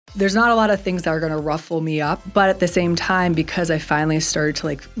There's not a lot of things that are going to ruffle me up, but at the same time, because I finally started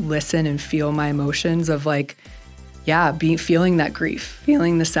to listen and feel my emotions of feeling that grief,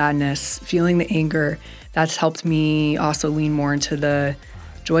 feeling the sadness, feeling the anger, that's helped me also lean more into the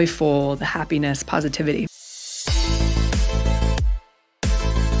joyful, the happiness, positivity.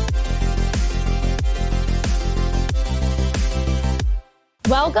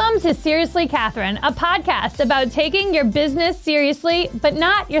 Welcome to Seriously Catherine, a podcast about taking your business seriously, but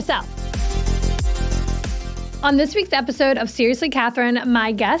not yourself. On this week's episode of Seriously Catherine,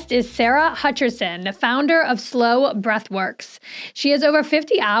 my guest is Sarah Hutcherson, the founder of Slow Breathworks. She has over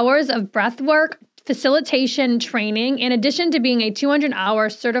 50 hours of breathwork facilitation training, in addition to being a 200-hour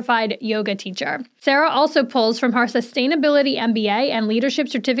certified yoga teacher. Sarah also pulls from her Sustainability MBA and Leadership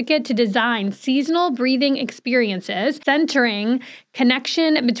Certificate to design seasonal breathing experiences, centering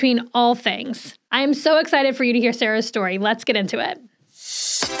connection between all things. I am so excited for you to hear Sarah's story. Let's get into it.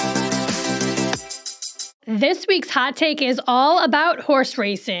 This week's hot take is all about horse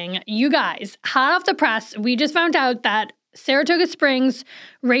racing. You guys, hot off the press, we just found out that Saratoga Springs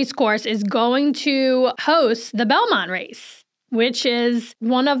Racecourse is going to host the Belmont race, which is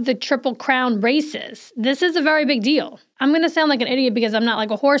one of the Triple Crown races. This is a very big deal. I'm going to sound like an idiot because I'm not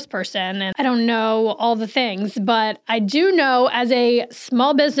a horse person and I don't know all the things, but I do know as a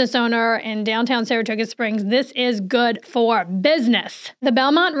small business owner in downtown Saratoga Springs, this is good for business. The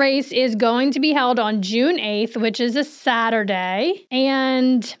Belmont race is going to be held on June 8th, which is a Saturday,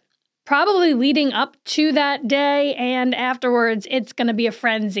 and probably leading up to that day and afterwards, it's going to be a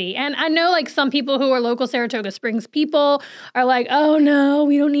frenzy. And I know some people who are local Saratoga Springs people are like, oh no,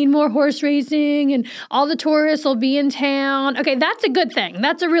 we don't need more horse racing and all the tourists will be in town. Okay, that's a good thing.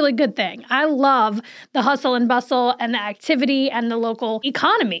 That's a really good thing. I love the hustle and bustle and the activity and the local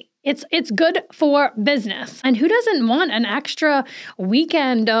economy. It's good for business. And who doesn't want an extra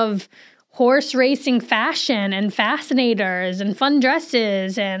weekend of horse racing fashion and fascinators and fun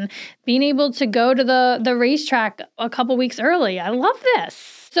dresses and being able to go to the racetrack a couple weeks early? I love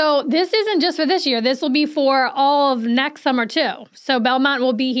this. So this isn't just for this year. This will be for all of next summer too. So Belmont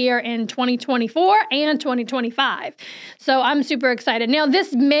will be here in 2024 and 2025. So I'm super excited. Now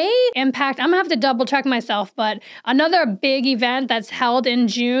this may impact, I'm gonna have to double check myself, but another big event that's held in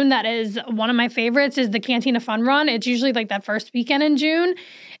June that is one of my favorites is the Cantina Fun Run. It's usually that first weekend in June.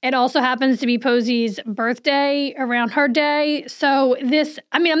 It also happens to be Posey's birthday around her day. So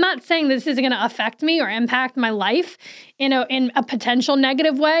I'm not saying this isn't going to affect me or impact my life in a potential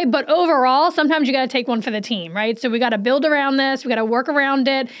negative way, but overall, sometimes you got to take one for the team, right? So we got to build around this. We got to work around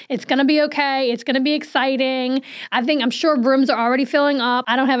it. It's going to be okay. It's going to be exciting. I'm sure rooms are already filling up.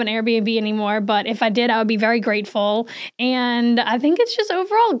 I don't have an Airbnb anymore, but if I did, I would be very grateful. And I think it's just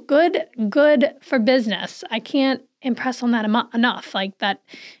overall good for business. I can't impress on that enough.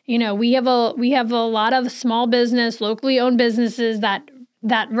 We have a lot of small business, locally owned businesses that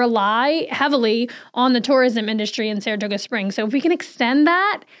rely heavily on the tourism industry in Saratoga Springs. So if we can extend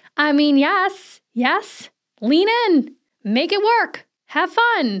that, yes, lean in, make it work, have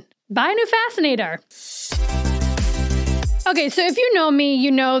fun, buy a new fascinator. Okay, so if you know me,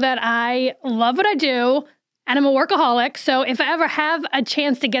 you know that I love what I do and I'm a workaholic. So if I ever have a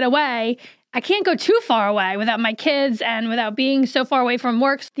chance to get away, I can't go too far away without my kids and without being so far away from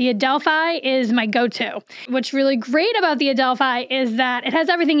work. The Adelphi is my go-to. What's really great about the Adelphi is that it has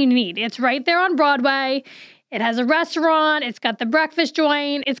everything you need. It's right there on Broadway. It has a restaurant, it's got the breakfast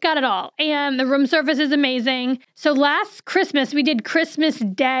joint, it's got it all. And the room service is amazing. So last Christmas, we did Christmas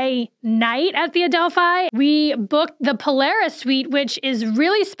Day night at the Adelphi. We booked the Polaris Suite, which is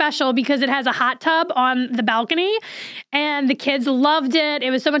really special because it has a hot tub on the balcony. And the kids loved it. It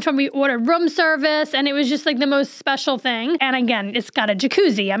was so much fun. We ordered room service and it was just the most special thing. And again, it's got a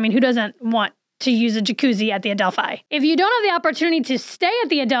jacuzzi. Who doesn't want to use a jacuzzi at the Adelphi? If you don't have the opportunity to stay at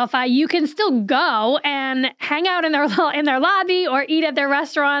the Adelphi, you can still go and hang out in their lobby or eat at their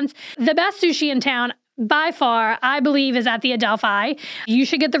restaurants. The best sushi in town, by far, I believe, is at the Adelphi. You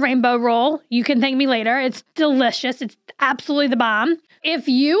should get the rainbow roll. You can thank me later. It's delicious. It's absolutely the bomb. If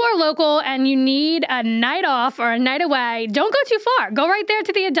you are local and you need a night off or a night away, don't go too far. Go right there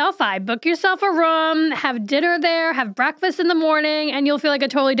to the Adelphi. Book yourself a room, have dinner there, have breakfast in the morning, and you'll feel like a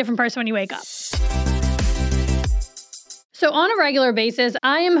totally different person when you wake up. So on a regular basis,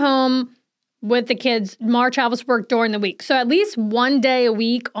 I am home with the kids. Mar travels to work during the week. So at least one day a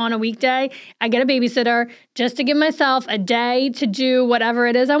week on a weekday, I get a babysitter just to give myself a day to do whatever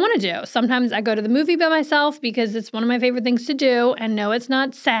it is I want to do. Sometimes I go to the movie by myself because it's one of my favorite things to do. And no, it's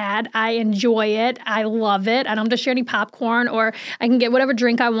not sad. I enjoy it. I love it. I don't have to share any popcorn, or I can get whatever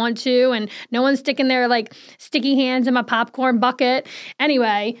drink I want to, and no one's sticking their like sticky hands in my popcorn bucket.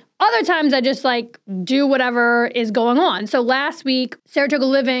 Anyway, other times I just like do whatever is going on. So last week, Saratoga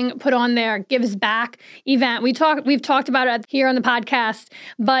Living put on their Gives Back event. We've talked about it here on the podcast,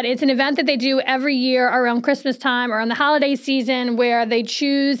 but it's an event that they do every year around Christmas time or on the holiday season, where they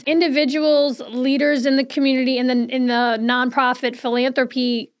choose individuals, leaders in the community, in the nonprofit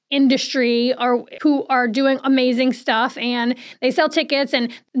philanthropy industry, or who are doing amazing stuff, and they sell tickets, and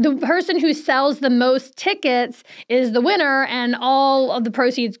the person who sells the most tickets is the winner, and all of the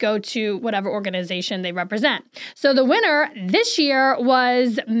proceeds go to whatever organization they represent. So the winner this year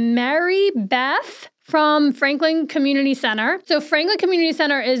was Mary Beth from Franklin Community Center. So Franklin Community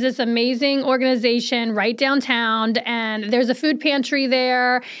Center is this amazing organization right downtown, and there's a food pantry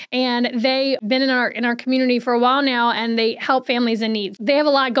there, and they've been in our community for a while now, and they help families in need. They have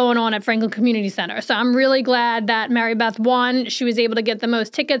a lot going on at Franklin Community Center. So I'm really glad that Mary Beth won. She was able to get the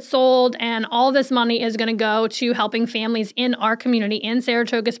most tickets sold, and all this money is going to go to helping families in our community in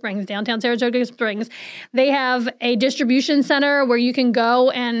Saratoga Springs, downtown Saratoga Springs. They have a distribution center where you can go,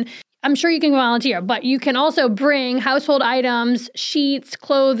 and I'm sure you can volunteer, but you can also bring household items, sheets,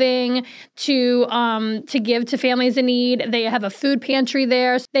 clothing to give to families in need. They have a food pantry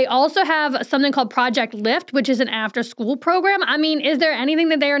there. They also have something called Project Lift, which is an after-school program. I mean, is there anything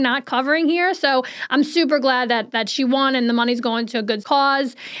that they are not covering here? So I'm super glad that she won, and the money's going to a good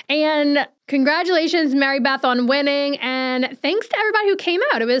cause. And congratulations, Mary Beth, on winning. And thanks to everybody who came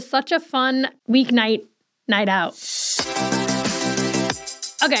out. It was such a fun weeknight night out.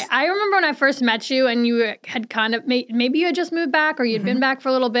 Okay, I remember when I first met you, and you had kind of, maybe you had just moved back, or you'd been back for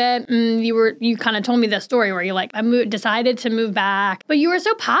a little bit, and you kind of told me this story where you're like, decided to move back, but you were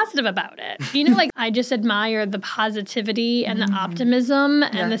so positive about it. You know, like, I just admire the positivity and the optimism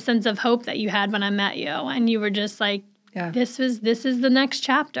and the sense of hope that you had when I met you, and you were just like, this is the next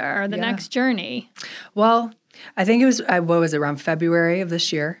chapter, or the next journey. Well, I think it was, around February of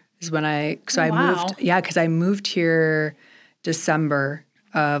this year is when I moved, because I moved here December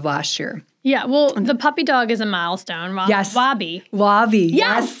of last year. Yeah, well, the puppy dog is a milestone. Yes. Wobby.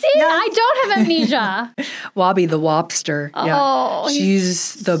 Yes. See, yes. I don't have amnesia. Wobby the Wobster. Oh,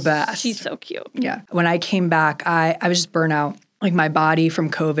 she's the best. She's so cute. Yeah. When I came back, I was just burnt out. Like, my body from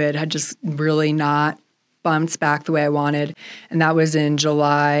COVID had just really not bounced back the way I wanted. And that was in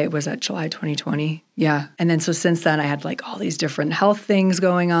July. Was that July 2020? Yeah. And then so since then, I had like all these different health things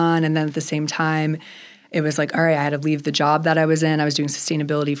going on. And then at the same time, it was like, all right, I had to leave the job that I was in. I was doing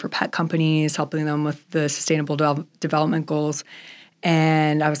sustainability for pet companies, helping them with the sustainable development goals.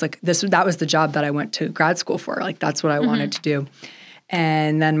 And I was like, that was the job that I went to grad school for. Like, that's what I wanted to do.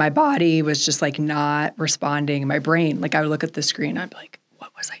 And then my body was just like not responding. My brain, like, I would look at the screen, I'd be like,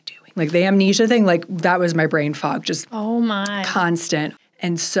 what was I doing? Like, the amnesia thing, like, that was my brain fog, just constant.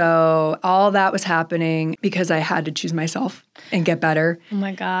 And so all that was happening because I had to choose myself and get better. Oh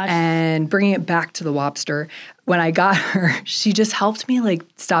my gosh. And bringing it back to the Wobster. When I got her, she just helped me like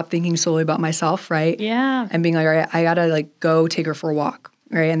stop thinking solely about myself, right? Yeah. And being like, all right, I got to like go take her for a walk,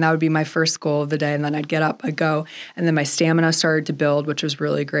 right? And that would be my first goal of the day. And then I'd get up, I'd go. And then my stamina started to build, which was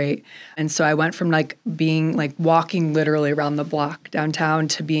really great. And so I went from like being like walking literally around the block downtown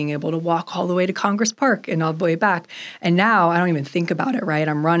to being able to walk all the way to Congress Park and all the way back. And now I don't even think about it, right?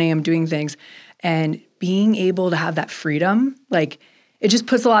 I'm running, I'm doing things. And being able to have that freedom, like, it just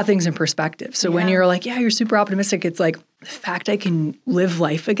puts a lot of things in perspective. So when you're like, you're super optimistic, it's like the fact I can live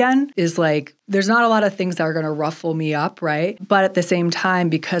life again is like, there's not a lot of things that are going to ruffle me up, right? But at the same time,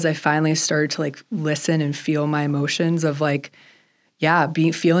 because I finally started to like listen and feel my emotions of like,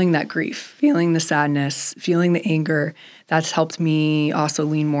 feeling that grief, feeling the sadness, feeling the anger, that's helped me also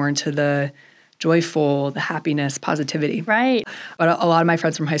lean more into the joyful, the happiness, positivity. Right. But a lot of my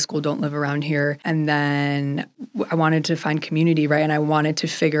friends from high school don't live around here. And then I wanted to find community, right? And I wanted to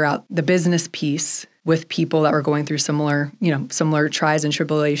figure out the business piece with people that were going through similar tries and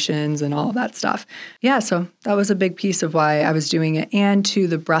tribulations and all of that stuff. Yeah, so that was a big piece of why I was doing it. And to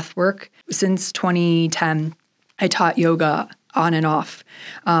the breath work. Since 2010, I taught yoga on and off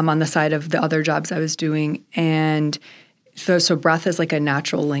on the side of the other jobs I was doing. And so breath is like a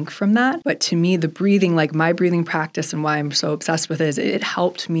natural link from that. But to me, the breathing, like my breathing practice and why I'm so obsessed with it is it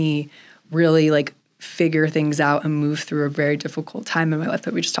helped me really like figure things out and move through a very difficult time in my life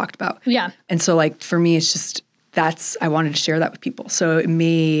that we just talked about. Yeah. And so like for me, it's just I wanted to share that with people. So it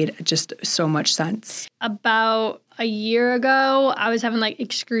made just so much sense. About a year ago, I was having like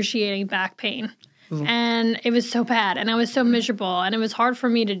excruciating back pain. and it was so bad and I was so miserable and it was hard for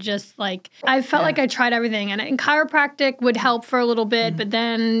me to just like, I felt like I tried everything and chiropractic would help for a little bit, but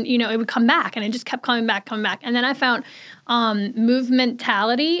then, you know, it would come back and it just kept coming back. And then I found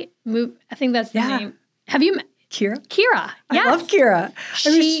Movementality. I think that's the name. Have you met Kira? Kira. Yes. I love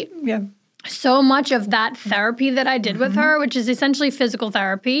Kira. So much of that therapy that I did with her, which is essentially physical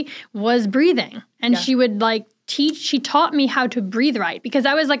therapy, was breathing. And she would like she taught me how to breathe right because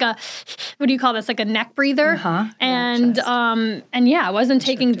I was like what do you call this? Like a neck breather. And I wasn't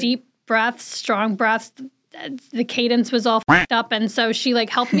taking deep breaths, strong breaths. The cadence was all f***ed up. And so she like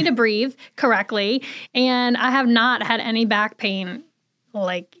helped me to breathe correctly. And I have not had any back pain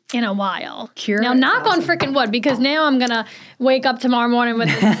like in a while. Now, knock on freaking wood, because now I'm gonna wake up tomorrow morning with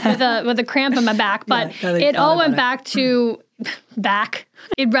a cramp in my back. But it all went back to back.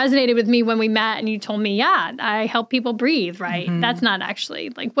 It resonated with me when we met, and you told me, "Yeah, I help people breathe." Right? That's not actually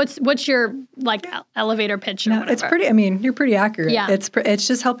like what's your like elevator pitch? Or whatever? It's pretty. I mean, you're pretty accurate. Yeah. It's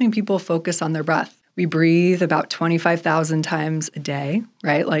just helping people focus on their breath. We breathe about 25,000 times a day,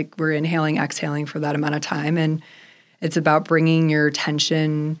 right? Like we're inhaling, exhaling for that amount of time, and it's about bringing your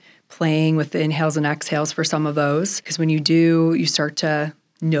attention, playing with the inhales and exhales for some of those. Because when you do, you start to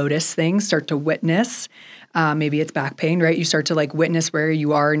notice things, start to witness. Maybe it's back pain, right? You start to like witness where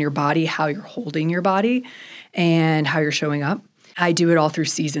you are in your body, how you're holding your body, and how you're showing up. I do it all through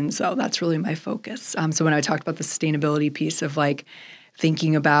seasons, though. That's really my focus. So when I talked about the sustainability piece of like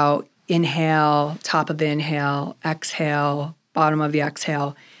thinking about inhale, top of the inhale, exhale, bottom of the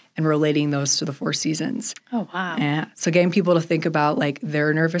exhale, and relating those to the 4 seasons. Oh, wow. Yeah. So getting people to think about like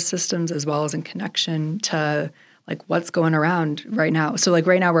their nervous systems as well as in connection to like what's going around right now. So like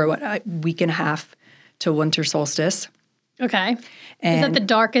right now we're a week and a half to winter solstice. Okay. Is that the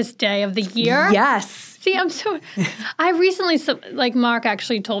darkest day of the year? Yes. See, I recently, like Mark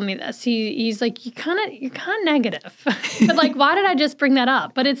actually told me this. He's like, you're kind of negative. But like, why did I just bring that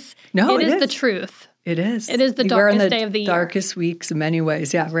up? But it is the truth. It is. It is the darkest day of the year. Darkest weeks in many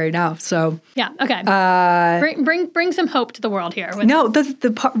ways. Yeah, right now. So yeah. Okay. Bring some hope to the world here.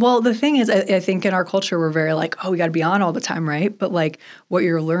 The thing is, I think in our culture we're very like, oh, we got to be on all the time, right? But like what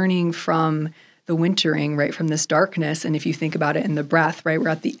you're learning from the wintering, right, from this darkness, and if you think about it in the breath, right, we're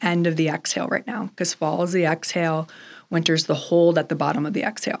at the end of the exhale right now because fall is the exhale, winter's the hold at the bottom of the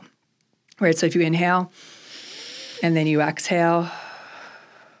exhale, right? So if you inhale and then you exhale,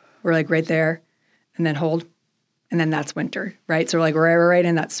 we're like right there. And then hold, and then that's winter, right? So we're right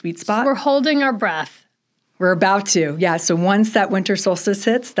in that sweet spot. So we're holding our breath. We're about to, yeah. So once that winter solstice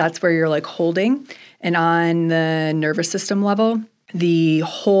hits, that's where you're like holding. And on the nervous system level, the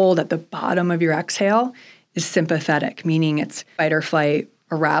hold at the bottom of your exhale is sympathetic, meaning it's fight or flight,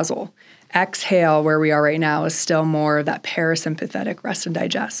 arousal. Exhale, where we are right now, is still more of that parasympathetic rest and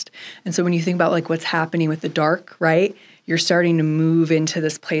digest. And so when you think about like what's happening with the dark, right, you're starting to move into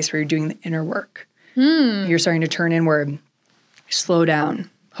this place where you're doing the inner work. You're starting to turn inward, slow down.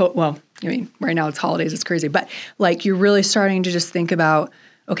 Well, I mean, right now it's holidays, it's crazy. But like you're really starting to just think about,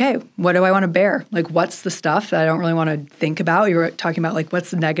 okay, what do I want to bear? Like what's the stuff that I don't really want to think about? You were talking about like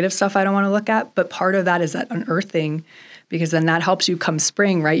what's the negative stuff I don't want to look at? But part of that is that unearthing, because then that helps you come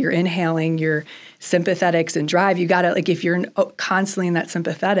spring, right? You're inhaling your sympathetics and drive. You got to, like if you're constantly in that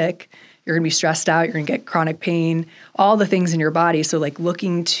sympathetic, you're going to be stressed out, you're going to get chronic pain, all the things in your body. So like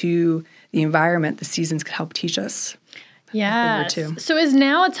looking to the environment, the seasons could help teach us. Yeah. So is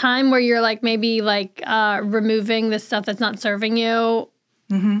now a time where you're like maybe like removing the stuff that's not serving you?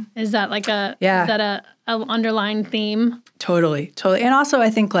 Is that like is that a underlying theme? Totally. And also I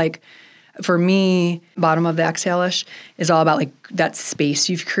think like for me, bottom of the exhale-ish is all about like that space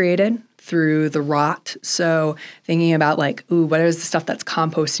you've created through the rot. So thinking about like, ooh, what is the stuff that's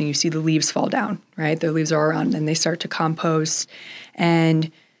composting? You see the leaves fall down, right? Their leaves are around and they start to compost. And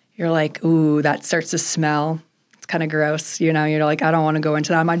you're like, ooh, that starts to smell. It's kind of gross. You know, you're like, I don't want to go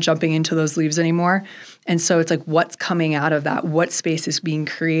into that. I'm not jumping into those leaves anymore. And so it's like, what's coming out of that? What space is being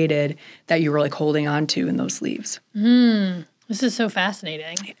created that you were like holding on to in those leaves? This is so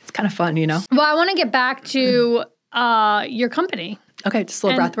fascinating. It's kind of fun, you know? Well, I want to get back to your company. Okay,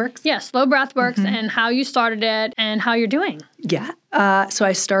 Slow Breathworks? Yeah, Slow Breathworks and how you started it and how you're doing. Yeah. So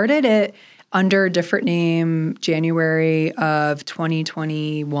I started it under a different name January of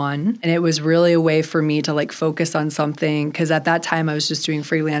 2021. And it was really a way for me to like focus on something because at that time I was just doing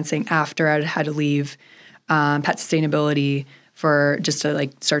freelancing after I had to leave pet sustainability for just to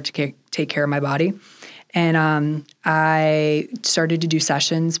like start to take care of my body. And I started to do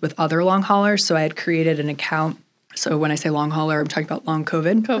sessions with other long haulers. So I had created an account So when I say long hauler, I'm talking about long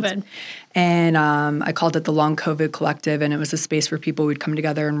COVID. COVID. And I called it the Long COVID Collective, and it was a space where people would come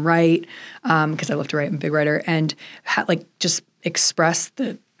together and write, because I love to write, I'm a big writer, and just express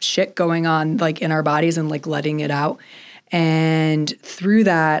the shit going on like in our bodies and like letting it out. And through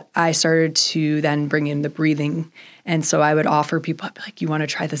that, I started to then bring in the breathing. And so I would offer people, I'd be like, you want to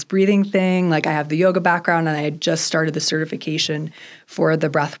try this breathing thing? Like I have the yoga background and I had just started the certification for the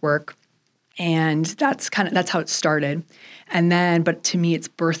breath work. And that's how it started. And then, but to me, it's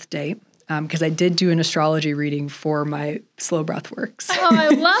birth date. Because I did do an astrology reading for my slow breath works. Oh, I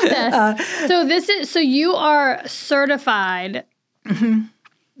love this. So you are certified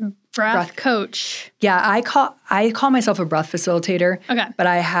breath coach. Yeah, I call myself a breath facilitator. Okay. But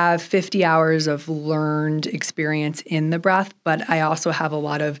I have 50 hours of learned experience in the breath, but I also have a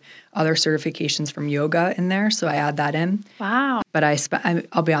lot of other certifications from yoga in there, so I add that in. Wow. But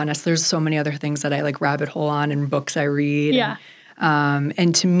I'll be honest, there's so many other things that I like rabbit hole on and books I read. Yeah.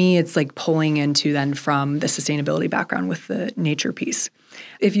 And to me, it's like pulling into then from the sustainability background with the nature piece.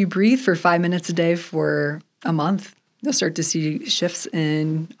 If you breathe for 5 minutes a day for a month, you'll start to see shifts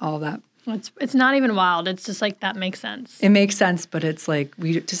in all that. It's not even wild. It's just like that makes sense. It makes sense, but it's like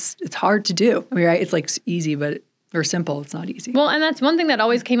it's hard to do. I mean, right? It's like easy, or simple. It's not easy. Well, and that's one thing that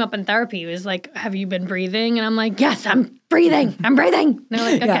always came up in therapy was like, have you been breathing? And I'm like, yes, I'm breathing. I'm breathing. And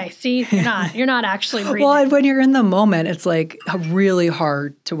they're like, okay, see, you're not actually breathing. Well, and when you're in the moment, it's like really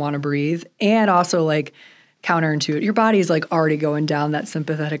hard to want to breathe, and also like counterintuitive. Your body's like already going down that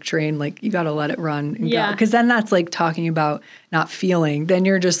sympathetic train. Like you got to let it run and go. Because then that's like talking about not feeling. Then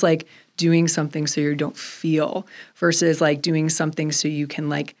you're just like doing something so you don't feel versus like doing something so you can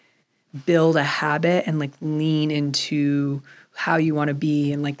like build a habit and like lean into how you want to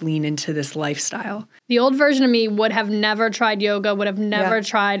be and like lean into this lifestyle. The old version of me would have never tried yoga, would have never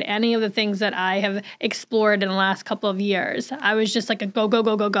tried any of the things that I have explored in the last couple of years. I was just like a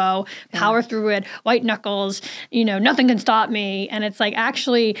go, power through it, white knuckles, nothing can stop me. And it's like,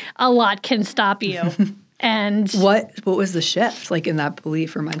 actually, a lot can stop you. And what was the shift like in that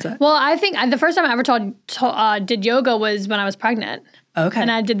belief or mindset? Well, I think the first time I ever did yoga was when I was pregnant. Okay.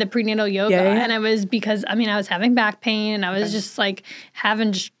 And I did the prenatal yoga. And it was because, I was having back pain and I was just like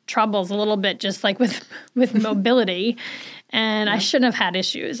having troubles a little bit just like with mobility. And I shouldn't have had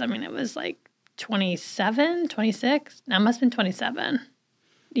issues. It was like 27, 26. No, it must have been 27.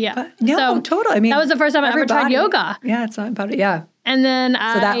 Yeah. Totally. That was the first time I ever tried yoga. Yeah, it's not about it. Yeah. And then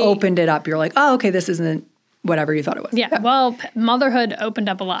So that opened it up. You're like, oh, okay, this isn't whatever you thought it was. Yeah. Well, motherhood opened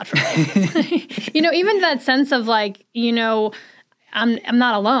up a lot for me. Even that sense of like, I'm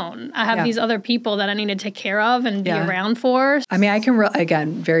not alone. I have these other people that I need to take care of and be around for. I can,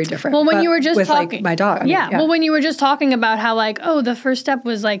 again, very different. Well, when you were just with talking. Like my dog. Well, when you were just talking about how like, the first step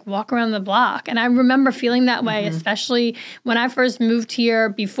was like walk around the block. And I remember feeling that way, especially when I first moved here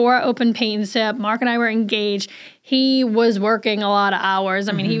before I opened Paint and Sip. Mark and I were engaged. He was working a lot of hours.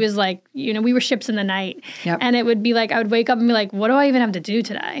 He was like, we were ships in the night. Yep. And it would be like, I would wake up and be like, what do I even have to do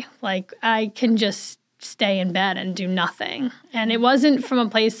today? Like, I can just stay in bed and do nothing. And it wasn't from a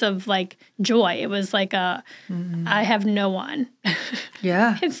place of like joy. It was like I have no one.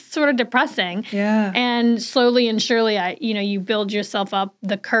 Yeah. It's sort of depressing. Yeah. And slowly and surely, you build yourself up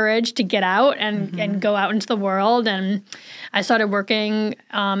the courage to get out and go out into the world. And I started working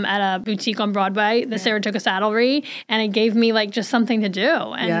at a boutique on Broadway, the Saratoga Saddlery, and it gave me like just something to do.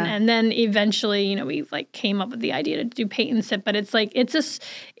 And then eventually, we like came up with the idea to do Paint and Sip. But it's like,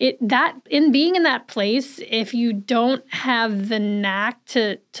 in being in that place, if you don't have the knack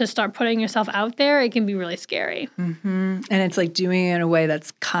to start putting yourself out there, it can be really scary. And it's like doing it in a way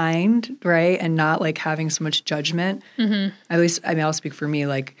that's kind, right? And not like having so much judgment. At least, I'll speak for me,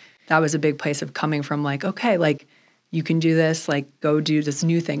 like that was a big place of coming from like, okay, like you can do this, like go do this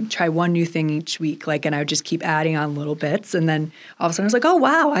new thing, try one new thing each week. Like, and I would just keep adding on little bits. And then all of a sudden I was like, oh,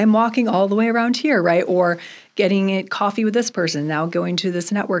 wow, I'm walking all the way around here, right? Or getting coffee with this person, now going to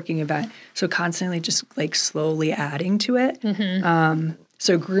this networking event. So constantly just like slowly adding to it.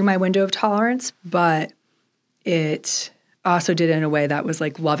 So it grew my window of tolerance, but it also did it in a way that was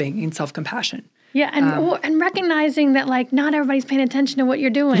like loving and self-compassion. Yeah, and recognizing that like not everybody's paying attention to what you're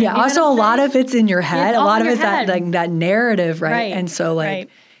doing. Yeah, also a lot of it's in your head. A lot of it's that like that narrative, right? And so like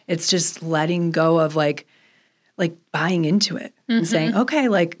it's just letting go of like buying into it and saying, okay,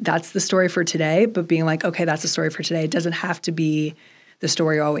 like that's the story for today, but being like, okay, that's the story for today. It doesn't have to be the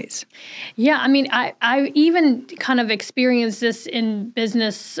story always. Yeah, I even kind of experienced this in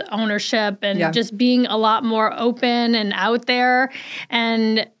business ownership and just being a lot more open and out there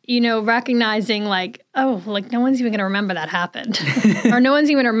and, recognizing like, oh, like no one's even going to remember that happened or no one's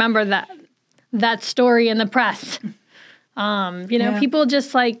even remember that that story in the press. People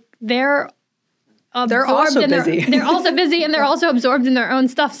just like they're also busy. They're also busy and they're also absorbed in their own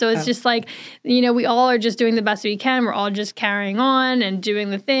stuff. So it's just like, we all are just doing the best we can. We're all just carrying on and doing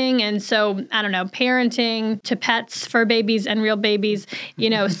the thing. And so, I don't know, parenting to pets, fur babies and real babies,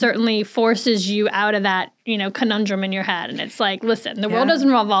 certainly forces you out of that, conundrum in your head. And it's like, listen, the world doesn't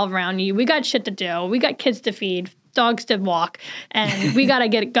revolve around you. We got shit to do. We got kids to feed, dogs to walk, and we got to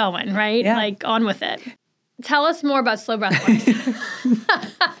get it going, right? Yeah. Like on with it. Tell us more about slow breath works.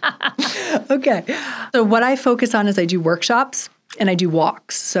 Okay. So what I focus on is I do workshops and I do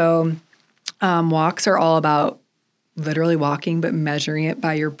walks. So walks are all about literally walking, but measuring it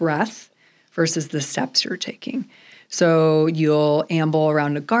by your breath versus the steps you're taking. So you'll amble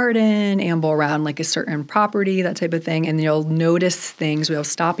around a garden, amble around like a certain property, that type of thing, and you'll notice things. We have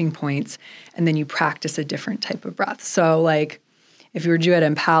stopping points, and then you practice a different type of breath. So like if you were to do it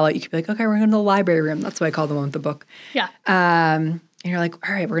in palette, you could be like, okay, we're going to the library room. That's what I call the one with the book. Yeah. And you're like,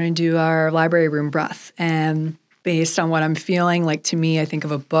 all right, we're going to do our library room breath. And based on what I'm feeling, like to me, I think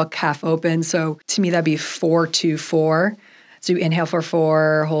of a book half open. So to me, that'd be 4-2-4. So you inhale for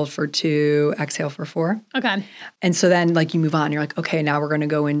 4, hold for 2, exhale for 4. Okay. And so then like you move on. You're like, okay, now we're going to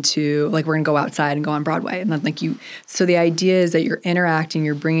go into, like we're going to go outside and go on Broadway. And then like so the idea is that you're interacting,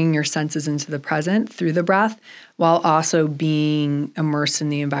 you're bringing your senses into the present through the breath while also being immersed in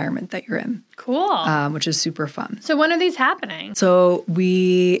the environment that you're in. Cool. Which is super fun. So when are these happening? So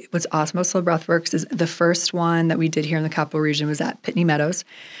what's awesome about Slow Breathworks is the first one that we did here in the Capital Region was at Pitney Meadows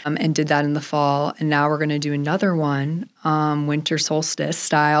and did that in the fall. And now we're going to do another one, winter solstice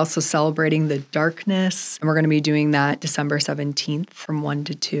style, so celebrating the darkness. And we're going to be doing that December 17th from 1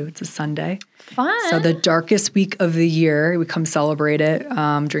 to 2. It's a Sunday. Fun. So the darkest week of the year, we come celebrate it,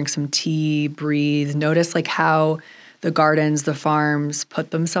 drink some tea, breathe, notice like how the gardens, the farms put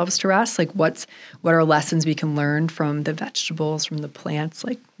themselves to rest. Like what are lessons we can learn from the vegetables, from the plants?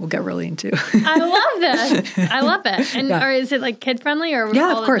 Like we'll get really into. I love this. I love it. And or is it like kid friendly or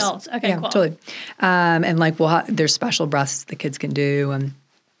yeah, all of course. adults? Okay, yeah, cool. Totally. And like there's special breaths the kids can do, and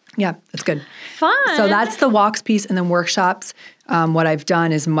yeah, it's good. Fun. So that's the walks piece, and then workshops. What I've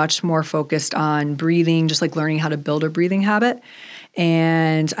done is much more focused on breathing, just like learning how to build a breathing habit.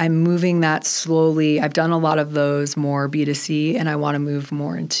 And I'm moving that slowly. I've done a lot of those more B2C, and I want to move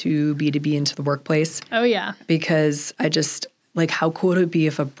more into B2B, into the workplace. Oh, yeah. Because I just, like, how cool would it be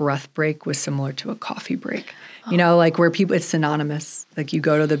if a breath break was similar to a coffee break? You know, like where people, it's synonymous. Like you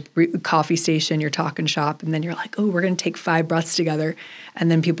go to the coffee station, you're talking shop, and then you're like, oh, we're going to take 5 breaths together. And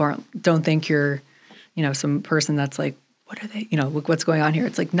then people don't think you're, some person that's like, what are they, look what's going on here.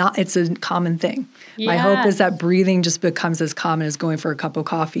 It's like it's a common thing. Yes. My hope is that breathing just becomes as common as going for a cup of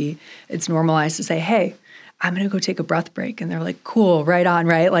coffee. It's normalized to say, hey, I'm going to go take a breath break. And they're like, cool, right on,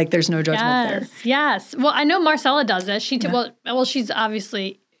 right? Like there's no judgment there. Yes. Well, I know Marcella does it. Well, she's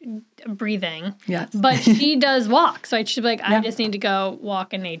obviously breathing. Yes. But she does walk. So she'd be like, I just need to go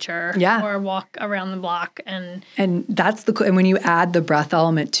walk in nature. Yeah. Or walk around the block. And that's and when you add the breath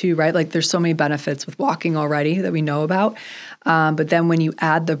element too, right? Like there's so many benefits with walking already that we know about. But then when you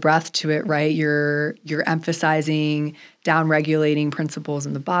add the breath to it, right, you're emphasizing down regulating principles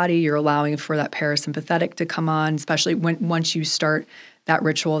in the body. You're allowing for that parasympathetic to come on, especially once you start that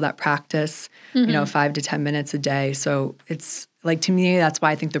ritual, that practice, 5 to 10 minutes a day. So it's like, to me, that's why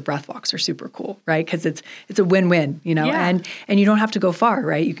I think the breath walks are super cool, right? Because it's a win-win, and you don't have to go far,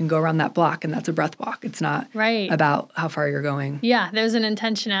 right? You can go around that block, and that's a breath walk. It's not about how far you're going. Yeah, there's an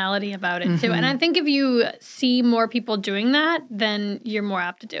intentionality about it too. And I think if you see more people doing that, then you're more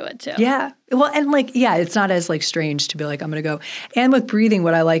apt to do it too. Yeah. Well, and it's not as strange to be like, I'm going to go. And with breathing,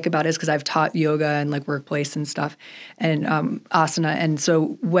 what I like about it is because I've taught yoga and workplace and stuff and asana. And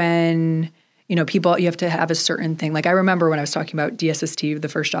so when people, you have to have a certain thing. Like I remember when I was talking about DSST, the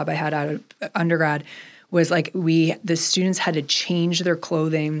first job I had out of undergrad was the students had to change their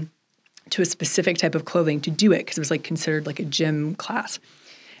clothing to a specific type of clothing to do it because it was considered a gym class.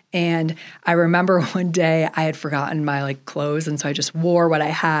 And I remember one day I had forgotten my clothes, and so I just wore what I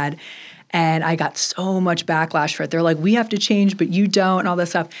had. And I got so much backlash for it. They're like, we have to change, but you don't, and all this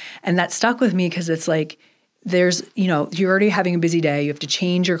stuff. And that stuck with me because it's there's, you're already having a busy day. You have to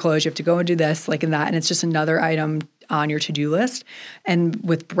change your clothes. You have to go and do this, and that. And it's just another item on your to-do list. And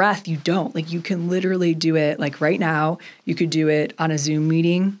with breath, you don't. You can literally do it right now. You could do it on a Zoom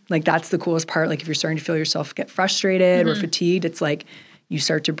meeting. That's the coolest part. If you're starting to feel yourself get frustrated or fatigued, it's you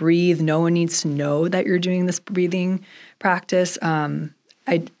start to breathe. No one needs to know that you're doing this breathing practice.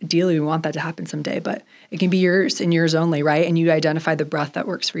 Ideally, we want that to happen someday, but it can be yours and yours only, right? And you identify the breath that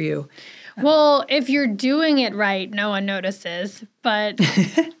works for you. Well, if you're doing it right, no one notices. But,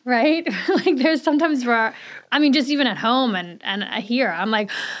 right? Like there's sometimes where, I mean, just even at home and here, I'm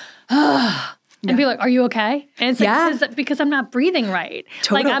like, oh. And be like, are you okay? And it's like, because I'm not breathing right.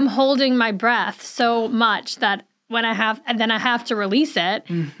 Totally. Like I'm holding my breath so much that when I have to release it.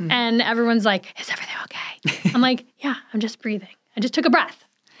 And everyone's like, is everything okay? I'm like, yeah, I'm just breathing. I just took a breath.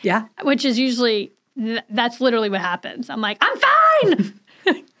 Yeah. Which is usually, that's literally what happens. I'm like, I'm fine.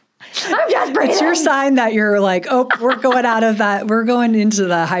 I'm just breathing. It's your sign that you're like, oh, we're going out of that. We're going into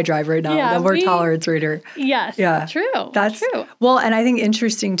the high drive right now. Yeah, the more tolerance reader. Yes. Yeah. True. That's true. Well, and I think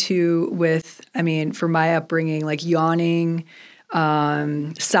interesting too with, I mean, for my upbringing, like yawning,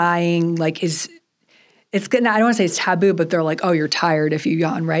 sighing, like it's good. I don't want to say it's taboo, but they're like, oh, you're tired if you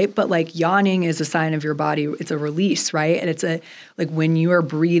yawn, right? But like yawning is a sign of your body. It's a release, right? And it's like when you are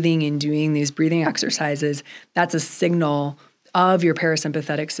breathing and doing these breathing exercises, that's a signal of your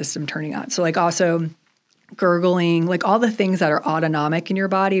parasympathetic system turning on. So like also gurgling, like all the things that are autonomic in your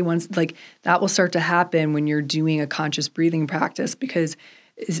body, once like that will start to happen when you're doing a conscious breathing practice, because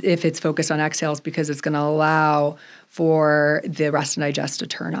if it's focused on exhales, because it's going to allow for the rest and digest to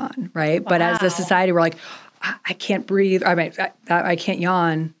turn on, right? Wow. But as a society, we're like, I can't breathe. I mean, I can't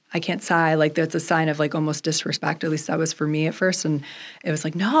yawn. I can't sigh. Like that's a sign of like almost disrespect. At least that was for me at first. And it was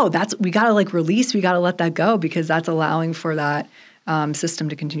like, no, we got to like release. We got to let that go, because that's allowing for that system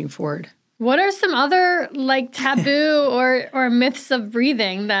to continue forward. What are some other like taboo or myths of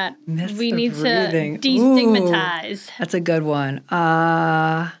breathing that we need to destigmatize? Ooh, that's a good one.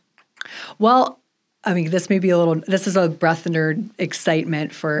 Well, I mean, this is a breath nerd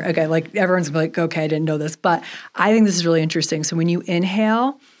excitement for, okay, like everyone's like, okay, I didn't know this, but I think this is really interesting. So when you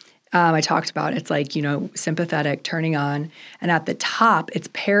inhale, I talked about it's like, sympathetic turning on, and at the top it's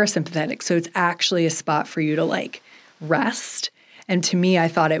parasympathetic. So it's actually a spot for you to like rest. And to me, I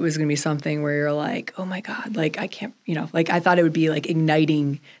thought it was going to be something where you're like, oh my God, like I can't, like I thought it would be like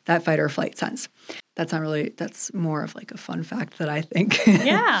igniting that fight or flight sense. That's not really, that's more of like a fun fact that I think.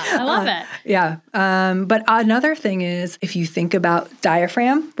 Yeah, I love it. Yeah. But another thing is if you think about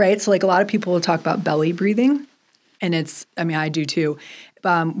diaphragm, right? So like a lot of people will talk about belly breathing, and I do too.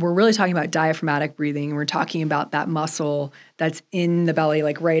 We're really talking about diaphragmatic breathing, and we're talking about that muscle that's in the belly,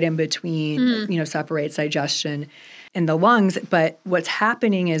 like right in between, separates digestion and the lungs. But what's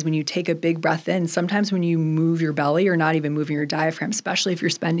happening is when you take a big breath in, sometimes when you move your belly, you're not even moving your diaphragm, especially if you're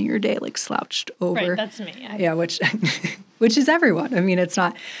spending your day like slouched over. Right, that's me. Yeah, which is everyone. I mean, it's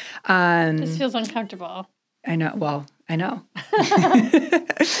not. This feels uncomfortable. I know. Well, I know.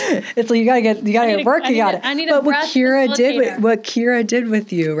 It's like you gotta get working on it. I need but a breath facilitator. What Kira did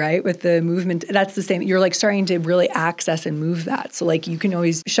with you, right? With the movement, that's the same. You're like starting to really access and move that. So like you can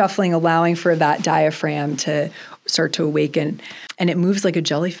always shuffling, allowing for that diaphragm to start to awaken, and it moves like a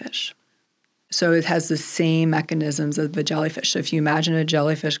jellyfish. So it has the same mechanisms of the jellyfish. So if you imagine a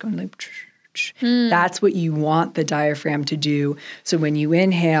jellyfish going like, that's what you want the diaphragm to do. So when you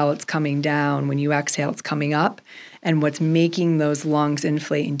inhale, it's coming down. When you exhale, it's coming up. And what's making those lungs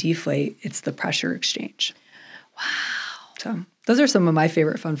inflate and deflate, it's the pressure exchange. Wow. So those are some of my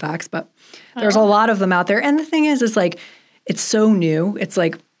favorite fun facts, but there's a lot of them out there. And the thing is like, it's so new. It's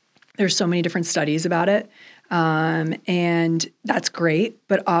like, there's so many different studies about it. And that's great,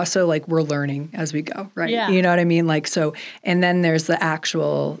 but also like we're learning as we go, right? Yeah. You know what I mean? Like, so, and then there's the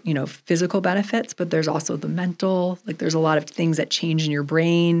actual, physical benefits, but there's also the mental, like there's a lot of things that change in your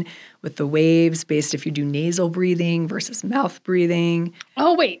brain with the waves based if you do nasal breathing versus mouth breathing.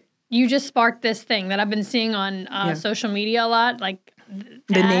 Oh, wait, you just sparked this thing that I've been seeing on social media a lot, like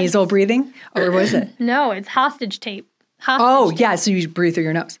the nasal breathing, or was it? No, it's hostage tape. Tape. Yeah. So you breathe through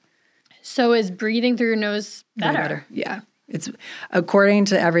your nose. So is breathing through your nose better? Yeah. It's according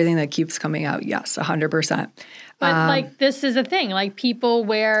to everything that keeps coming out. Yes, 100%. But like this is a thing. Like people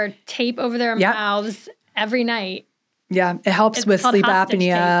wear tape over their mouths every night. Yeah, it helps with sleep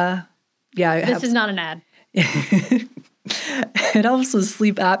apnea. Tape. Yeah, this is not an ad. It helps with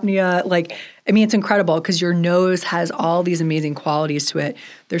sleep apnea. Like, I mean, it's incredible because your nose has all these amazing qualities to it.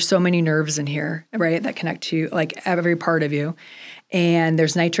 There's so many nerves in here, right, that connect to like every part of you. And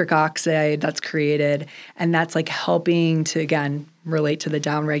there's nitric oxide that's created, and that's like helping to, again, relate to the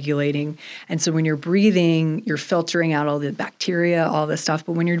down-regulating. And so when you're breathing, you're filtering out all the bacteria, all this stuff.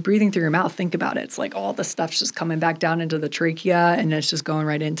 But when you're breathing through your mouth, think about it. It's like all the stuff's just coming back down into the trachea, and it's just going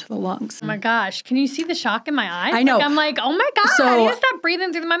right into the lungs. Oh my gosh. Can you see the shock in my eyes? I know. Like, I'm like, oh my God, I need to stop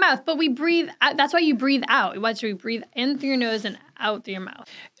breathing through my mouth. But we breathe, that's why you breathe out. Why should we breathe in through your nose and out through your mouth?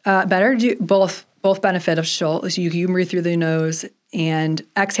 Better do both benefit of So you can breathe through the nose and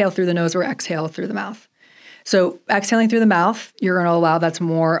exhale through the nose or exhale through the mouth. So exhaling through the mouth, you're going to allow that's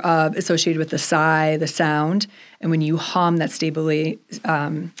more associated with the sigh, the sound. And when you hum, that's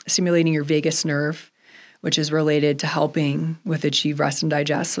stimulating your vagus nerve, which is related to helping with achieve rest and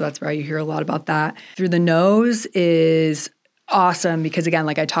digest. So that's why you hear a lot about that. Through the nose is awesome because, again,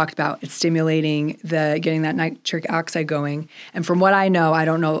 like I talked about, it's stimulating getting that nitric oxide going. And from what I know, I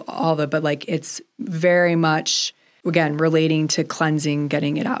don't know all of it, but like it's very much, again, relating to cleansing,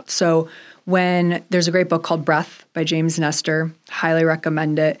 getting it out. So when there's a great book called Breath by James Nestor, highly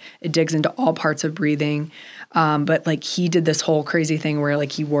recommend it. It digs into all parts of breathing. But like he did this whole crazy thing where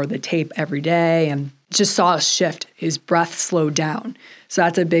like he wore the tape every day and just saw a shift. His breath slowed down. So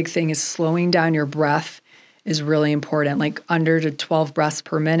that's a big thing, is slowing down your breath is really important. Like under to 12 breaths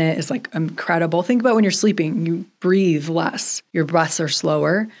per minute is like incredible. Think about when you're sleeping, you breathe less. Your breaths are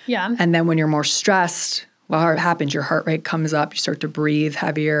slower. Yeah. And then when you're more stressed, what happens? Your heart rate comes up. You start to breathe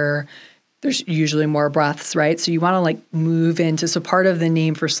heavier. There's usually more breaths, right? So you want to like move into, so part of the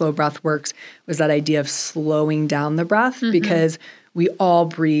name for slow breath works was that idea of slowing down the breath because we all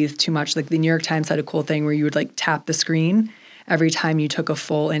breathe too much. Like the New York Times had a cool thing where you would like tap the screen every time you took a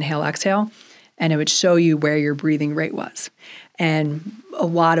full inhale, exhale, and it would show you where your breathing rate was. And a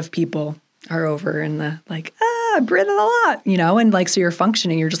lot of people are over in the like, I'm breathing a lot, and like, so you're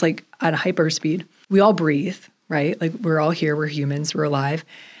functioning, you're just like at a hyper speed. We all breathe, right? Like we're all here, we're humans, we're alive.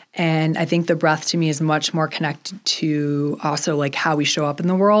 And I think the breath to me is much more connected to also like how we show up in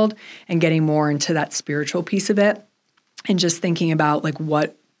the world and getting more into that spiritual piece of it and just thinking about like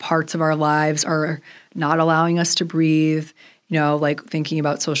what parts of our lives are not allowing us to breathe, like thinking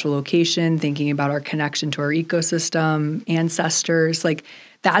about social location, thinking about our connection to our ecosystem, ancestors, like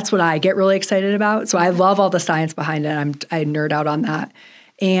that's what I get really excited about. So I love all the science behind it. I nerd out on that.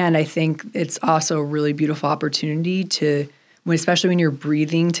 And I think it's also a really beautiful opportunity to, especially when you're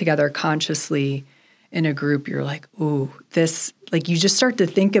breathing together consciously in a group, you're like, ooh, this, like you just start to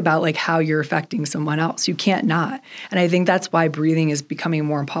think about like how you're affecting someone else. You can't not. And I think that's why breathing is becoming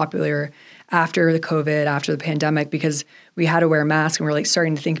more popular after the COVID, after the pandemic, because we had to wear masks and we're like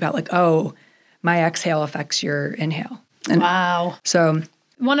starting to think about like, oh, my exhale affects your inhale. And wow. So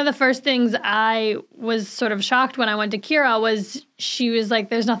one of the first things I was sort of shocked when I went to Kira was she was like,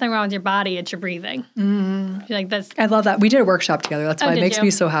 there's nothing wrong with your body, it's your breathing. She's like, that's. I love that. We did a workshop together. That's why it makes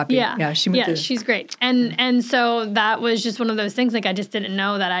me so happy. Yeah. She's great. And so that was just one of those things, like I just didn't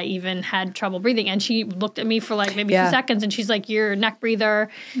know that I even had trouble breathing. And she looked at me for like maybe 2 seconds and she's like, you're a neck breather.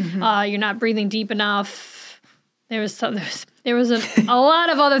 You're not breathing deep enough. There was a lot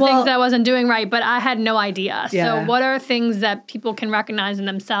of other things that I wasn't doing right, but I had no idea. Yeah. So what are things that people can recognize in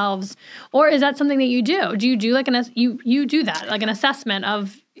themselves? Or is that something that you do? Do you do like you do that, like an assessment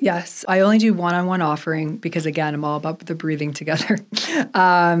of? Yes. I only do one-on-one offering because, again, I'm all about the breathing together.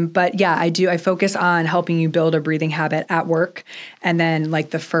 But yeah, I do. I focus on helping you build a breathing habit at work. And then like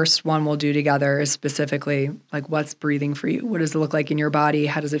the first one we'll do together is specifically like what's breathing for you? What does it look like in your body?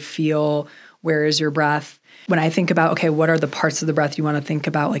 How does it feel? Where is your breath? When I think about, okay, what are the parts of the breath you want to think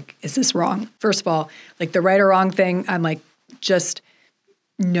about? Like, is this wrong? First of all, like the right or wrong thing, I'm like, just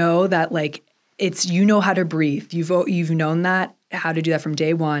know that like it's, how to breathe. You've known that, how to do that from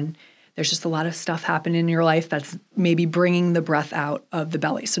day one. There's just a lot of stuff happening in your life that's maybe bringing the breath out of the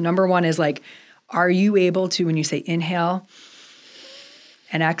belly. So number one is like, are you able to, when you say inhale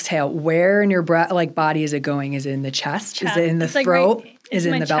and exhale, where in your breath, like body is it going? Is it in the chest? Is it in the throat? Is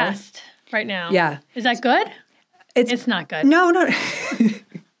it in the belly? Chest right now. Yeah. Is that good? It's not good. No.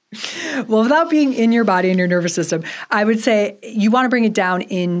 Well, without being in your body and your nervous system, I would say you want to bring it down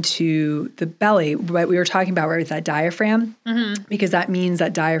into the belly, what we were talking about, right, with that diaphragm, because that means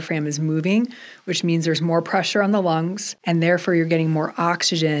that diaphragm is moving, which means there's more pressure on the lungs, and therefore you're getting more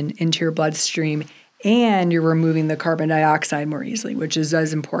oxygen into your bloodstream, and you're removing the carbon dioxide more easily, which is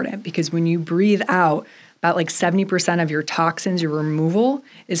as important, because when you breathe out, about like 70% of your toxins, your removal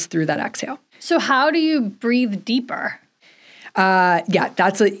is through that exhale. So how do you breathe deeper?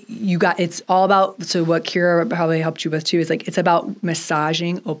 It's all about, so what Kira probably helped you with too is like, it's about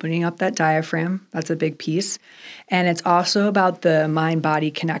massaging, opening up that diaphragm. That's a big piece. And it's also about the mind-body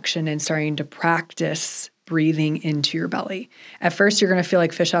connection and starting to practice breathing into your belly. At first, you're going to feel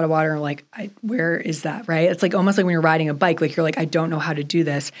like fish out of water and like, where is that, right? It's like almost like when you're riding a bike, like you're like, I don't know how to do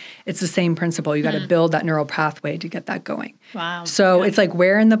this. It's the same principle. You got to build that neural pathway to get that going. Wow. So It's like,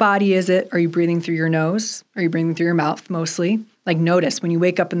 where in the body is it? Are you breathing through your nose? Are you breathing through your mouth mostly? Like notice when you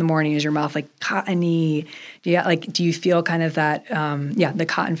wake up in the morning, is your mouth like cottony? Do you feel kind of that, the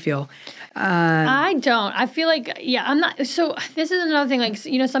cotton feel? I don't. I feel like, I'm not. So this is another thing. Like,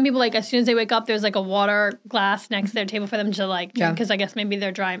 some people, like, as soon as they wake up, there's like a water glass next to their table for them to like drink, because I guess maybe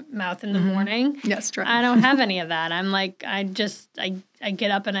they're dry mouth in the morning. Yes, dry. I don't have any of that. I'm like, I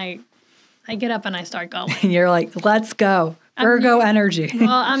get up and I get up and I start going. And you're like, let's go. Virgo energy. Well,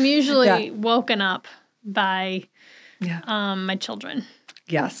 I'm usually woken up by my children.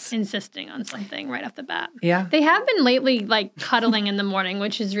 Yes. Insisting on something right off the bat. Yeah. They have been lately like cuddling in the morning,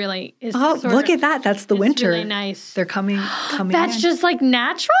 which is really look at that. That's the winter. Really nice. They're coming That's in. just like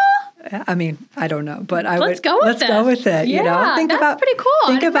natural? I mean, I don't know, but let's go with it. Yeah, that's pretty cool.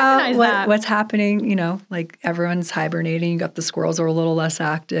 Think about what's happening. Like everyone's hibernating. You got the squirrels are a little less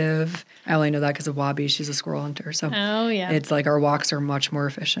active. I only know that because of Wabi. She's a squirrel hunter, so it's like our walks are much more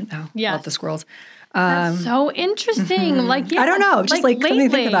efficient now. Yes. Without the squirrels. That's so interesting. Like, I don't know, just like something to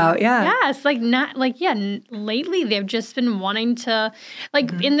think about. Yeah. Yes, lately they've just been wanting to, like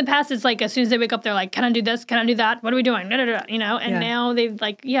in the past, it's like as soon as they wake up, they're like, can I do this? Can I do that? What are we doing? And now they've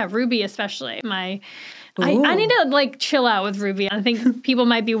like, Ruby especially. I need to like chill out with Ruby. I think people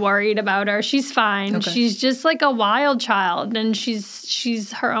might be worried about her. She's fine. Okay. She's just like a wild child, and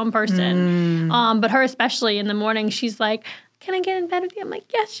she's her own person. But her especially in the morning, she's like, can I get in bed with you? I'm like,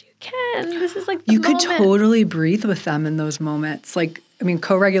 yes, you can. This is like the moment. You could totally breathe with them in those moments. Like, I mean,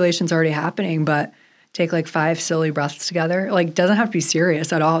 co-regulation's already happening, but take like 5 silly breaths together. Like, doesn't have to be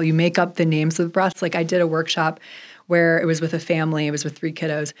serious at all. You make up the names of the breaths. Like, I did a workshop where it was with a family. It was with 3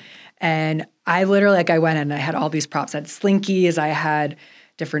 kiddos. And I literally, I went in and I had all these props. I had slinkies. I had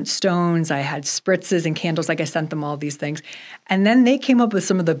different stones. I had spritzes and candles. Like, I sent them all these things. And then they came up with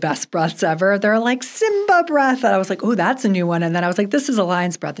some of the best breaths ever. They're like, Simba breath. And I was like, oh, that's a new one. And then I was like, this is a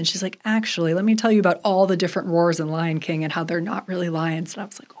lion's breath. And she's like, actually, let me tell you about all the different roars in Lion King and how they're not really lions. And I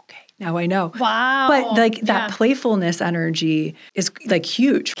was like, okay, now I know. Wow. But like that playfulness energy is like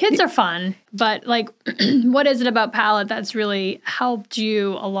huge. Kids are fun, but like, what is it about Palette that's really helped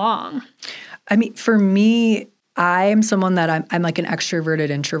you along? I mean, for me, I'm someone that I'm like an extroverted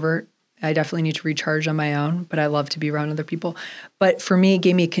introvert. I definitely need to recharge on my own, but I love to be around other people. But for me, it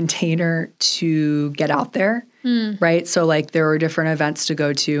gave me a container to get out there, right? So like there were different events to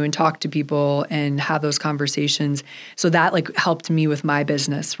go to and talk to people and have those conversations. So that like helped me with my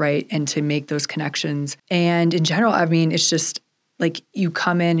business, right? And to make those connections. And in general, I mean, it's just like you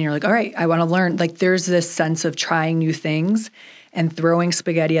come in and you're like, all right, I want to learn. Like there's this sense of trying new things and throwing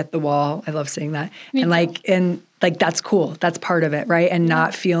spaghetti at the wall. I love saying that. And that's cool. That's part of it, right? And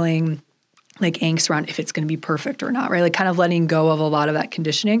not feeling like angst around if it's going to be perfect or not, right? Like kind of letting go of a lot of that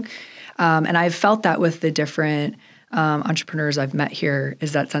conditioning. And I've felt that with the different entrepreneurs I've met here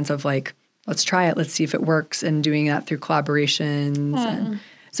is that sense of like, let's try it. Let's see if it works. And doing that through collaborations. And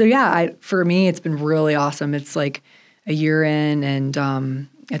so, for me, it's been really awesome. It's like a year in and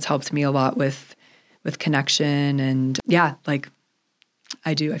it's helped me a lot with connection. And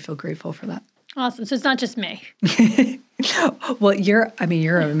I feel grateful for that. Awesome. So it's not just me. Well, you're an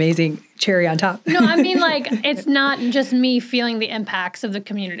amazing cherry on top. No, I mean like it's not just me feeling the impacts of the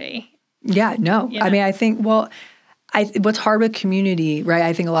community. Yeah, no. I mean, I think, what's hard with community, right?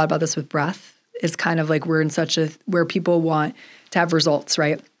 I think a lot about this with breath is kind of like we're in where people want to have results,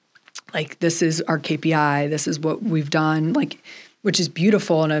 right? Like this is our KPI. This is what we've done, like, which is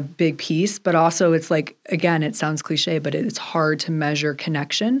beautiful and a big piece. But also it's like, again, it sounds cliche, but it's hard to measure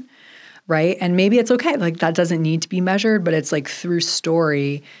connection. Right. And maybe it's okay. Like that doesn't need to be measured, but it's like through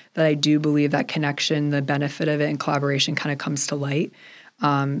story that I do believe that connection, the benefit of it and collaboration kind of comes to light.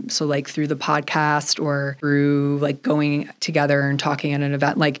 So like through the podcast or through like going together and talking at an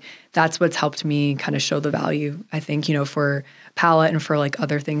event, like that's what's helped me kind of show the value, I think, for Palette and for like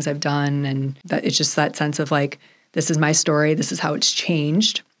other things I've done. And that it's just that sense of like, this is my story. This is how it's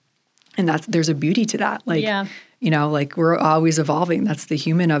changed. And there's a beauty to that. Like, like we're always evolving. That's the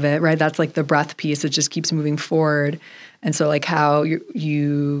human of it, right? That's like the breath piece. It just keeps moving forward. And so like how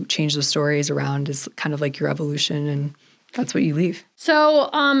you change the stories around is kind of like your evolution and that's what you leave. So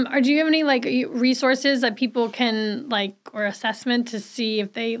do you have any like resources that people can like, or assessment to see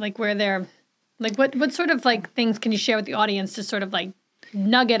if they like where they're, like what sort of like things can you share with the audience to sort of like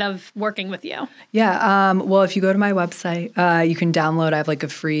nugget of working with you? Yeah. Well, if you go to my website, you can download. I have like a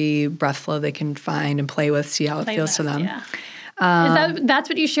free breath flow they can find and play with, see how it feels to them. Yeah. That's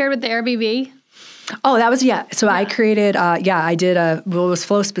what you shared with the Airbnb? Oh, that was, So I created, I did it was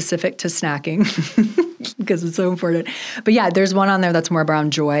flow specific to snacking because it's so important. But there's one on there that's more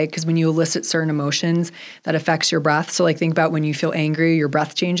around joy because when you elicit certain emotions that affects your breath. So like think about when you feel angry, your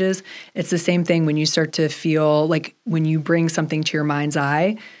breath changes. It's the same thing when you start to feel like when you bring something to your mind's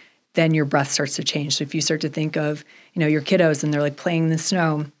eye, then your breath starts to change. So if you start to think of, your kiddos and they're like playing in the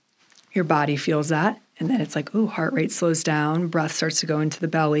snow, your body feels that. And then it's like, ooh, heart rate slows down, breath starts to go into the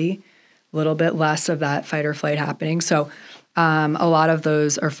belly, a little bit less of that fight or flight happening. So a lot of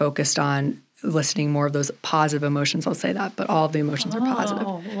those are focused on listening more of those positive emotions. I'll say that, but all of the emotions are positive.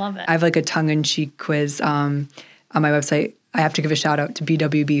 Oh, love it. I have like a tongue-in-cheek quiz on my website. I have to give a shout out to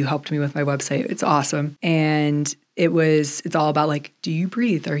BWB who helped me with my website. It's awesome. And it's all about like, do you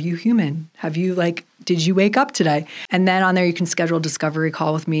breathe? Are you human? Did you wake up today? And then on there, you can schedule a discovery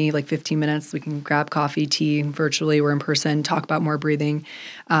call with me, like 15 minutes. We can grab coffee, tea, virtually or in person, talk about more breathing.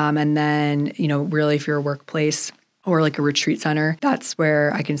 And then, really if you're a workplace or like a retreat center, that's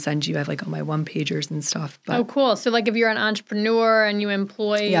where I can send you. I have like all my one-pagers and stuff. But, cool. So like if you're an entrepreneur and you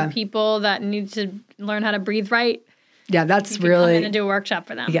employ people that need to learn how to breathe right. Yeah, that's you can really. come in and do a workshop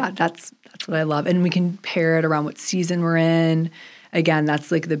for them. Yeah, that's what I love. And we can pair it around what season we're in. Again, that's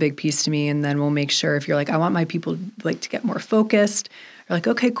like the big piece to me. And then we'll make sure if you're like, I want my people like to get more focused. You're like,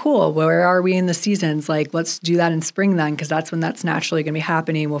 okay, cool. Where are we in the seasons? Like, let's do that in spring then, because that's when that's naturally going to be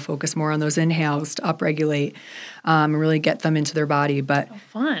happening. We'll focus more on those inhales to upregulate and really get them into their body. But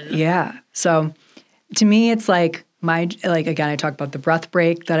fun. Yeah. So to me, it's like again, I talk about the breath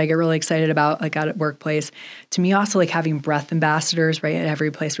break that I get really excited about, like out at workplace. To me, also like having breath ambassadors, right, at every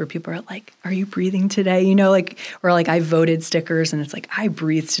place where people are like, are you breathing today? Or like I voted stickers and it's like, I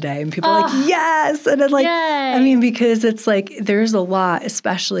breathe today. And people are like, yes. And then like, yay. Because it's like, there's a lot,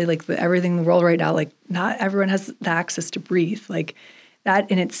 especially like everything in the world right now, like not everyone has the access to breathe. Like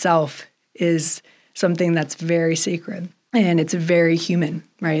that in itself is something that's very sacred. And it's very human,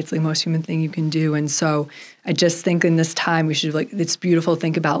 right? It's like the most human thing you can do. And so I just think in this time we should it's beautiful to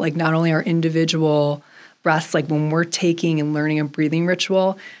think about like not only our individual breaths, like when we're taking and learning a breathing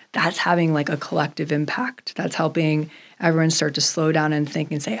ritual, that's having like a collective impact. That's helping everyone start to slow down and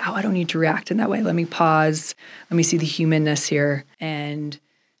think and say, oh, I don't need to react in that way. Let me pause. Let me see the humanness here and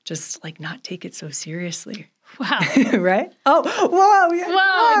just like not take it so seriously. Wow. Right? Oh, whoa. Yeah.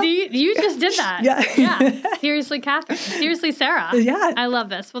 Whoa. You just did that. Yeah. Seriously, Catherine. Seriously, Sarah. Yeah. I love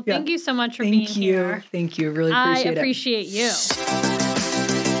this. Well, thank you so much for being here. Thank you. Really appreciate it. I appreciate you.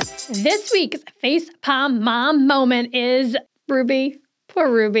 This week's Face Palm Mom moment is Ruby. Poor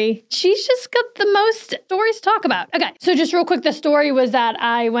Ruby. She's just got the most stories to talk about. Okay, so just real quick, the story was that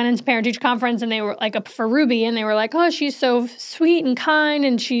I went into parent-teacher conference and they were like, for Ruby, and they were like, oh, she's so sweet and kind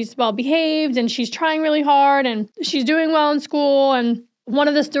and she's well-behaved and she's trying really hard and she's doing well in school. And one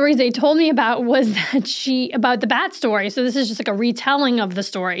of the stories they told me about was about the bat story. So this is just like a retelling of the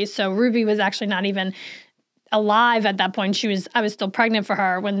story. So Ruby was actually not even alive at that point. I was still pregnant for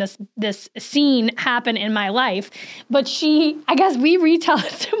her when this scene happened in my life. But I guess we retell it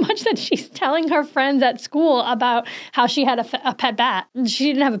so much that she's telling her friends at school about how she had a pet bat. She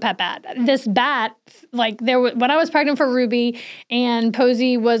didn't have a pet bat. This bat, like when I was pregnant for Ruby and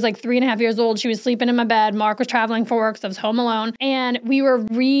Posey was like 3.5 years old, she was sleeping in my bed. Mark was traveling for work, so I was home alone. And we were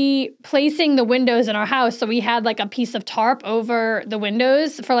replacing the windows in our house. So we had like a piece of tarp over the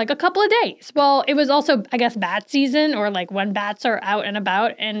windows for like a couple of days. Well, it was also, I guess, bat season, or like when bats are out and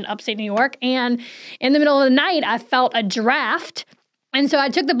about in upstate New York. And in the middle of the night, I felt a draft. And so I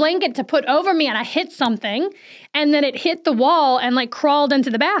took the blanket to put over me and I hit something, and then it hit the wall and like crawled into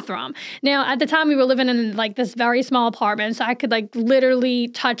the bathroom. Now, at the time we were living in like this very small apartment, so I could like literally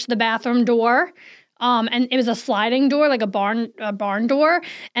touch the bathroom door. And it was a sliding door, like a barn door.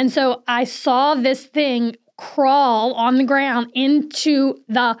 And so I saw this thing crawl on the ground into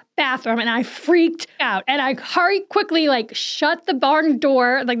the bathroom, and I freaked out. And I quickly like shut the barn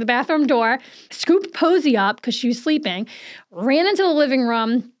door, like the bathroom door, scooped Posey up because she was sleeping, ran into the living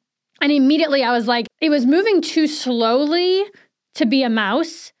room, and immediately I was like, it was moving too slowly to be a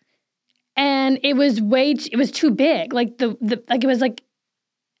mouse, and it was too big. Like it was like,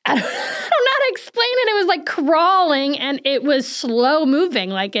 I don't know how to explain it. It was like crawling, and it was slow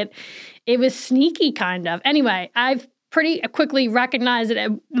moving, like it was sneaky kind of. Anyway, I've pretty quickly recognized that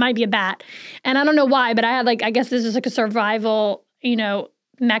it might be a bat. And I don't know why, but I guess this is like a survival,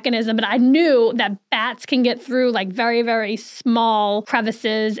 mechanism. But I knew that bats can get through like very, very small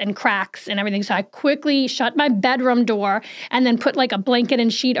crevices and cracks and everything. So I quickly shut my bedroom door and then put like a blanket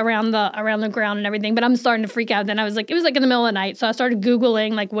and sheet around the ground and everything. But I'm starting to freak out. Then it was like in the middle of the night. So I started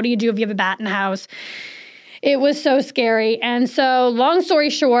Googling, like, what do you do if you have a bat in the house? It was so scary. And so long story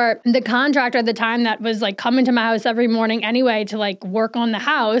short, the contractor at the time that was like coming to my house every morning anyway to like work on the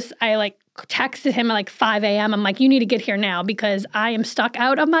house, I like texted him at like 5 a.m. I'm like, you need to get here now because I am stuck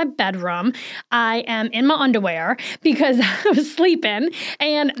out of my bedroom. I am in my underwear because I was sleeping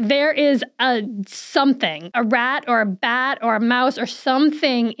and there is a rat or a bat or a mouse or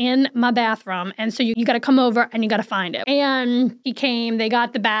something in my bathroom. And so you got to come over and you got to find it. And he came, they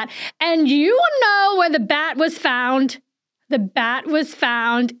got the bat. And you know where the bat was found? The bat was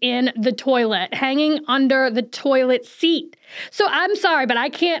found in the toilet, hanging under the toilet seat. So I'm sorry, but I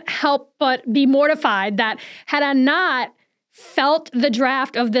can't help but be mortified that had I not felt the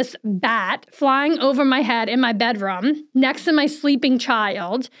draft of this bat flying over my head in my bedroom next to my sleeping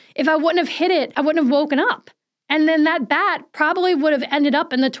child, if I wouldn't have hit it, I wouldn't have woken up. And then that bat probably would have ended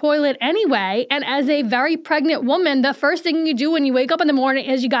up in the toilet anyway. And as a very pregnant woman, the first thing you do when you wake up in the morning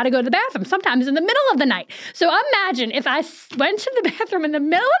is you got to go to the bathroom, sometimes in the middle of the night. So imagine if I went to the bathroom in the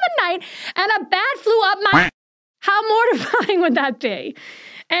middle of the night and a bat flew up my... How mortifying would that be?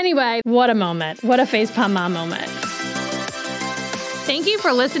 Anyway, what a moment. What a facepalm mom moment. Thank you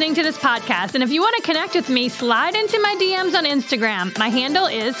for listening to this podcast. And if you want to connect with me, slide into my DMs on Instagram. My handle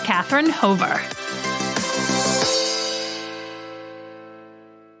is Catherine Hover.